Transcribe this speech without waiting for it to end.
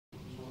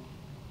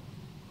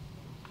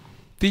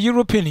The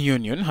European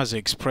Union has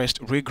expressed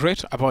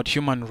regret about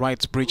human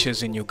rights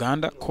breaches in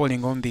Uganda,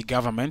 calling on the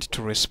government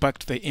to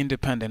respect the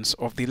independence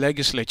of the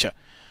legislature.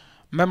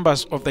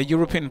 Members of the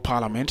European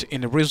Parliament,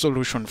 in a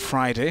resolution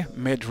Friday,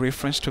 made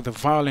reference to the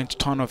violent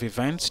turn of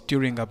events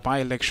during a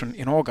by-election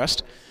in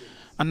August.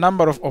 A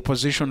number of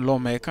opposition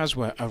lawmakers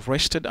were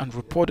arrested and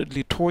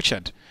reportedly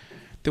tortured.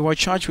 They were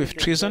charged with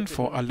treason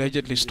for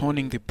allegedly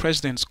stoning the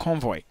president's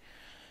convoy.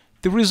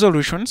 The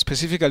resolution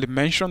specifically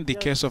mentioned the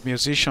case of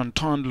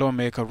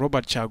musician-turned-lawmaker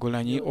Robert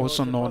Kyagulanyi,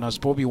 also known as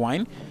Bobi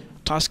Wine,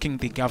 tasking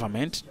the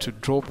government to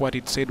drop what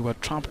it said were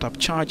trumped-up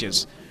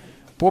charges.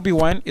 Bobi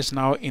Wine is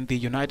now in the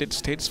United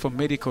States for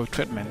medical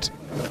treatment.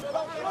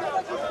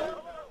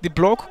 The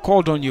bloc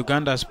called on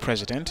Uganda's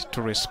president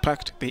to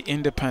respect the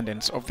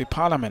independence of the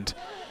parliament.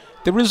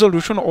 The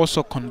resolution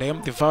also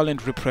condemned the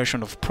violent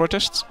repression of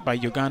protests by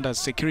Uganda's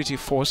security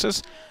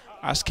forces,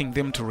 asking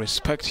them to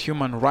respect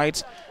human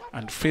rights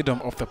and freedom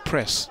of the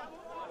press.